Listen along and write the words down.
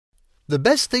The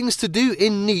best things to do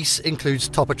in Nice includes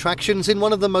top attractions in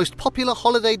one of the most popular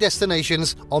holiday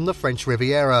destinations on the French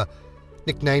Riviera.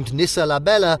 Nicknamed Nice la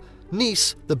Belle,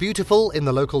 Nice, the beautiful in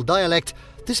the local dialect,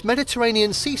 this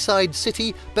Mediterranean seaside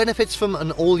city benefits from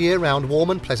an all-year-round warm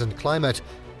and pleasant climate.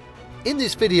 In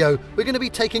this video, we're going to be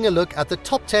taking a look at the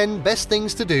top 10 best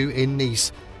things to do in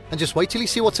Nice. And just wait till you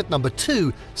see what's at number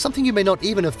 2, something you may not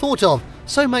even have thought of,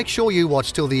 so make sure you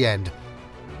watch till the end.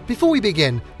 Before we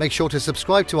begin, make sure to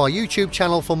subscribe to our YouTube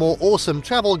channel for more awesome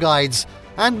travel guides,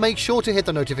 and make sure to hit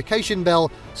the notification bell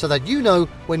so that you know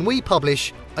when we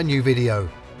publish a new video.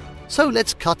 So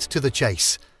let's cut to the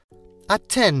chase. At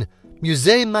 10,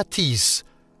 Musée Matisse.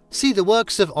 See the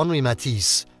works of Henri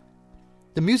Matisse.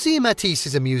 The Musée Matisse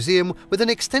is a museum with an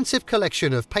extensive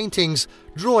collection of paintings,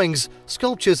 drawings,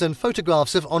 sculptures and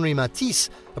photographs of Henri Matisse,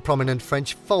 a prominent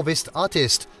French Fauvist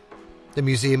artist. The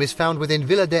museum is found within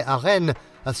Villa des Arènes,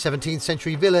 a 17th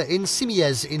century villa in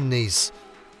Simiez in Nice.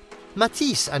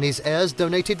 Matisse and his heirs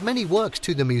donated many works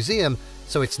to the museum,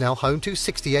 so it's now home to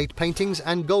 68 paintings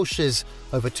and gouaches,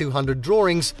 over 200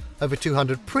 drawings, over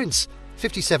 200 prints,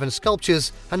 57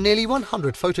 sculptures and nearly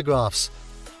 100 photographs.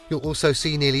 You'll also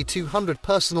see nearly 200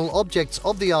 personal objects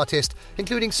of the artist,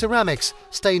 including ceramics,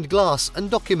 stained glass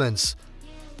and documents.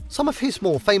 Some of his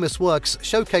more famous works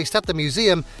showcased at the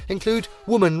museum include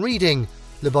Woman Reading,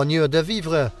 Le Bonheur de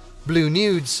Vivre, Blue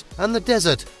Nudes and The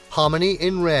Desert, Harmony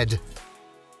in Red.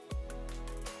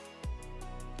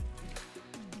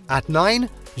 At 9,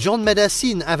 Jean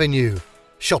Médecin Avenue.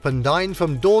 Shop and dine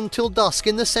from dawn till dusk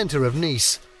in the centre of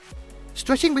Nice.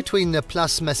 Stretching between the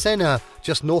Place Masséna,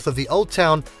 just north of the Old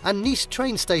Town, and Nice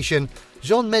train station,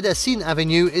 Jean Médecin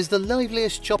Avenue is the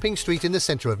liveliest shopping street in the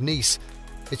centre of Nice.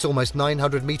 It's almost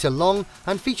 900 metre long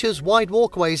and features wide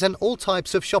walkways and all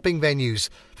types of shopping venues,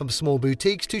 from small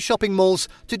boutiques to shopping malls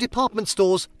to department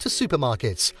stores to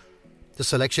supermarkets. The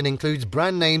selection includes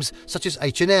brand names such as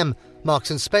H&M, Marks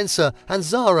 & Spencer and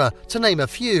Zara, to name a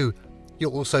few.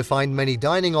 You'll also find many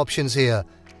dining options here.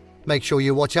 Make sure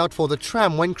you watch out for the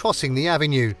tram when crossing the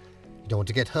avenue. You don't want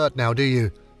to get hurt now, do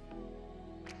you?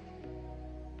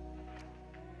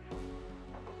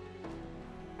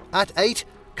 At 8,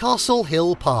 Castle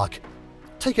Hill Park.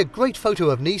 Take a great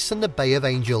photo of Nice and the Bay of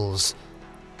Angels.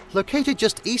 Located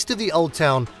just east of the Old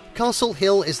Town, Castle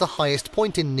Hill is the highest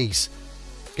point in Nice.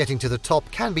 Getting to the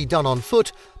top can be done on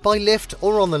foot, by lift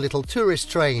or on the little tourist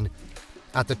train.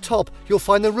 At the top, you'll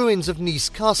find the ruins of Nice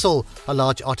Castle, a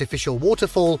large artificial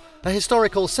waterfall, a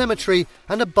historical cemetery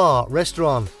and a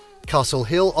bar-restaurant. Castle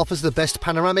Hill offers the best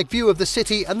panoramic view of the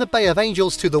city and the Bay of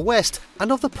Angels to the west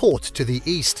and of the port to the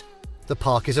east. The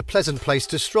park is a pleasant place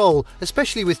to stroll,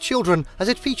 especially with children, as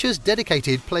it features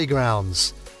dedicated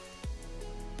playgrounds.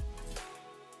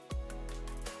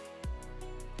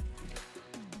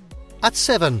 At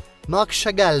 7, Marc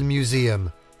Chagall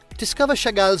Museum. Discover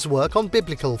Chagall's work on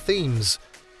biblical themes.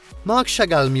 Marc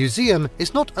Chagall Museum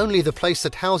is not only the place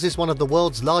that houses one of the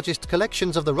world's largest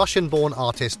collections of the Russian-born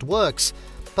artist works,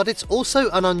 but it's also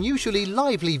an unusually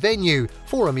lively venue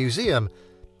for a museum.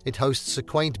 It hosts a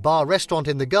quaint bar-restaurant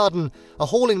in the garden, a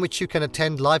hall in which you can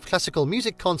attend live classical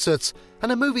music concerts,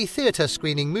 and a movie theatre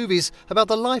screening movies about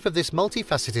the life of this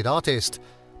multifaceted artist.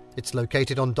 It's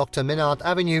located on Dr. Menard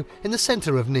Avenue in the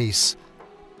centre of Nice.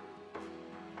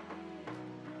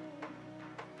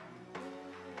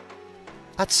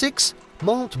 At 6,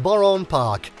 Mont Boron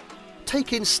Park.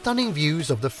 Take in stunning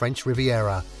views of the French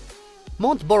Riviera.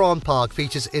 Mont Boron Park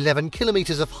features 11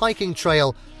 kilometres of hiking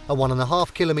trail, a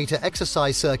 1.5 kilometre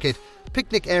exercise circuit,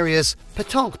 picnic areas,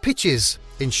 pétanque pitches.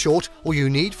 In short, all you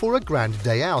need for a grand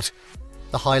day out.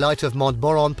 The highlight of Mont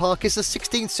Boron Park is the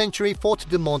 16th century Fort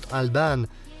de Mont-Alban.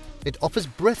 It offers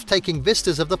breathtaking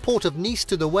vistas of the port of Nice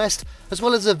to the west, as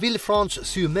well as the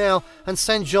Villefranche-sur-Mer and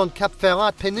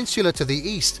Saint-Jean-Cap-Ferrat Peninsula to the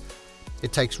east.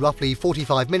 It takes roughly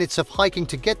 45 minutes of hiking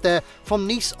to get there from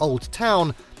Nice Old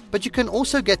Town, but you can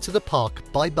also get to the park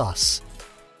by bus.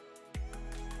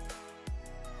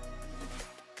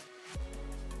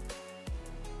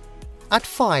 At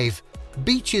 5,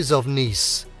 Beaches of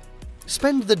Nice.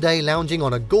 Spend the day lounging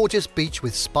on a gorgeous beach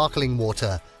with sparkling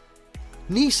water.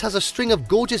 Nice has a string of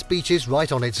gorgeous beaches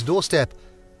right on its doorstep.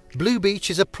 Blue Beach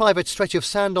is a private stretch of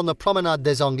sand on the Promenade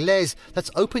des Anglais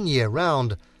that's open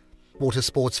year-round. Water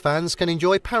sports fans can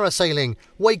enjoy parasailing,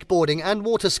 wakeboarding and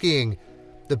water skiing.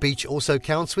 The beach also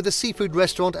counts with a seafood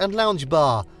restaurant and lounge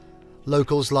bar.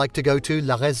 Locals like to go to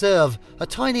La Réserve, a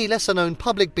tiny lesser-known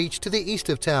public beach to the east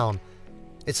of town.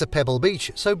 It's a pebble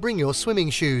beach, so bring your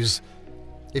swimming shoes.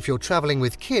 If you're travelling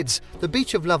with kids, the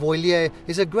beach of La Voilière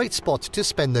is a great spot to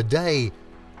spend the day.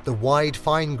 The wide,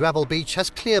 fine gravel beach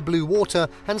has clear blue water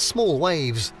and small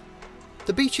waves.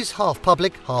 The beach is half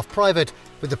public, half private,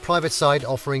 with the private side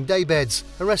offering day beds,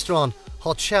 a restaurant,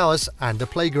 hot showers and a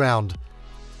playground.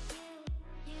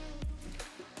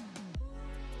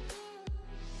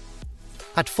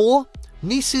 At 4,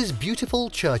 Nice's beautiful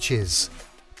churches.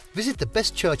 Visit the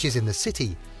best churches in the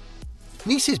city.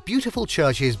 Nice's beautiful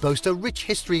churches boast a rich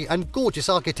history and gorgeous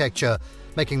architecture,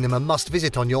 making them a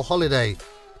must-visit on your holiday.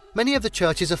 Many of the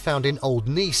churches are found in Old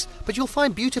Nice, but you'll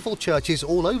find beautiful churches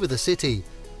all over the city.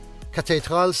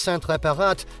 Cathédrale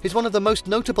Saint-Réparat is one of the most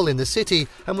notable in the city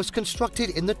and was constructed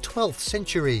in the 12th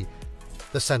century.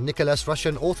 The St. Nicholas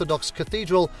Russian Orthodox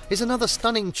Cathedral is another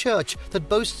stunning church that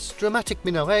boasts dramatic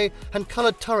minaret and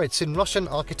coloured turrets in Russian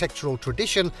architectural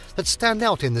tradition that stand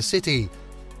out in the city.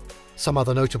 Some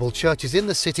other notable churches in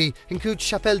the city include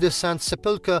Chapelle de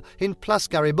Saint-Sepulchre in Place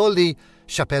Garibaldi,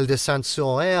 Chapelle de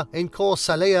Saint-Sauer in Cours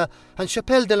Salea, and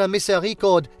Chapelle de la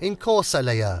Miséricorde in Cours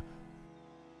Salea.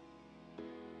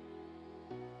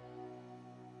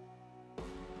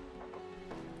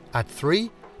 At 3,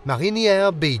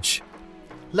 Marinières Beach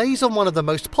lays on one of the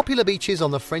most popular beaches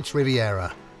on the French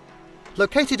Riviera.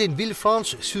 Located in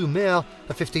Villefranche-sur-Mer,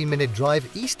 a 15-minute drive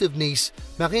east of Nice,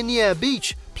 Marinières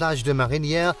Beach, Plage de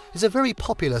Marinières, is a very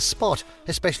popular spot,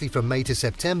 especially from May to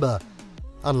September.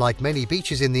 Unlike many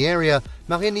beaches in the area,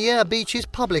 Marinières Beach is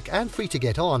public and free to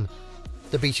get on.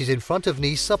 The beaches in front of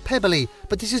Nice are pebbly,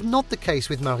 but this is not the case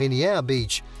with Marinières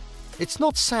Beach. It's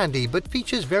not sandy, but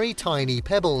features very tiny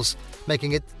pebbles,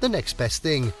 making it the next best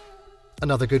thing.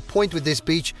 Another good point with this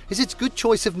beach is its good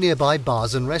choice of nearby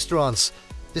bars and restaurants.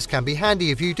 This can be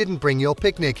handy if you didn't bring your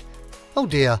picnic. Oh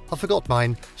dear, I forgot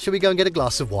mine. Shall we go and get a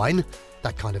glass of wine?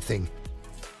 That kind of thing.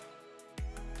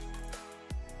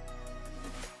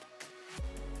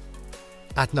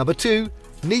 At number 2,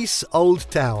 Nice Old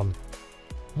Town.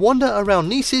 Wander around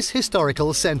Nice's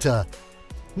historical centre.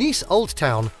 Nice Old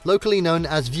Town, locally known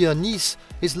as Vieux Nice,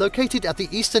 is located at the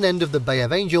eastern end of the Bay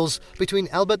of Angels between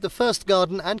Albert I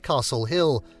Garden and Castle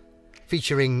Hill.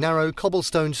 Featuring narrow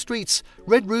cobblestone streets,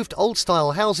 red-roofed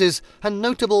old-style houses, and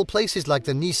notable places like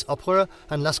the Nice Opera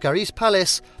and Lascaris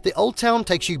Palace, the Old Town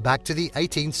takes you back to the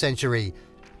 18th century.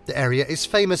 The area is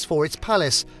famous for its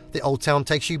palace. The Old Town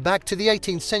takes you back to the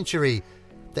 18th century.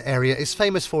 The area is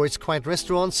famous for its quaint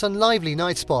restaurants and lively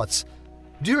night spots.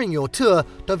 During your tour,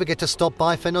 don't forget to stop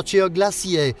by Fenocchio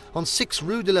Glacier on 6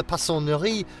 Rue de la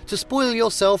Poissonnerie to spoil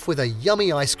yourself with a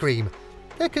yummy ice cream.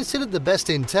 They're considered the best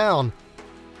in town.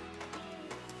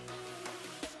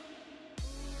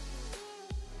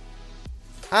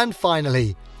 And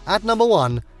finally, at number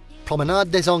 1,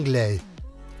 Promenade des Anglais.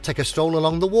 Take a stroll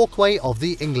along the walkway of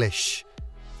the English.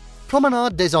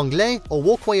 Promenade des Anglais, or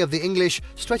Walkway of the English,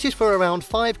 stretches for around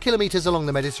 5 kilometers along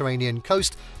the Mediterranean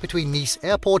coast between Nice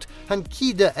Airport and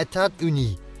Quai de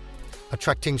États-Unis.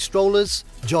 Attracting strollers,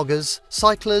 joggers,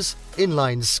 cyclers,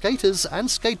 inline skaters and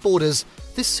skateboarders,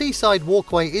 this seaside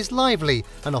walkway is lively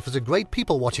and offers a great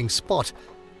people-watching spot.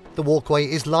 The walkway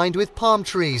is lined with palm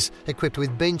trees, equipped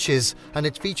with benches, and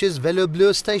it features Vélo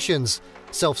Bleu stations,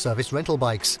 self-service rental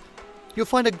bikes. You'll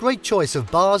find a great choice of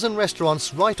bars and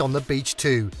restaurants right on the beach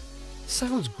too.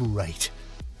 Sounds great.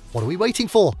 What are we waiting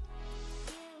for?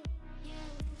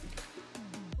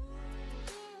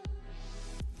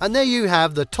 And there you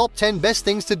have the top 10 best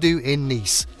things to do in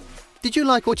Nice. Did you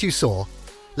like what you saw?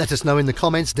 Let us know in the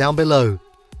comments down below.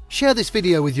 Share this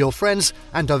video with your friends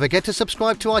and don't forget to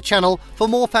subscribe to our channel for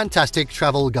more fantastic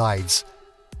travel guides.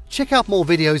 Check out more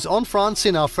videos on France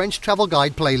in our French travel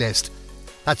guide playlist.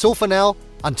 That's all for now.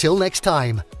 Until next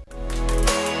time.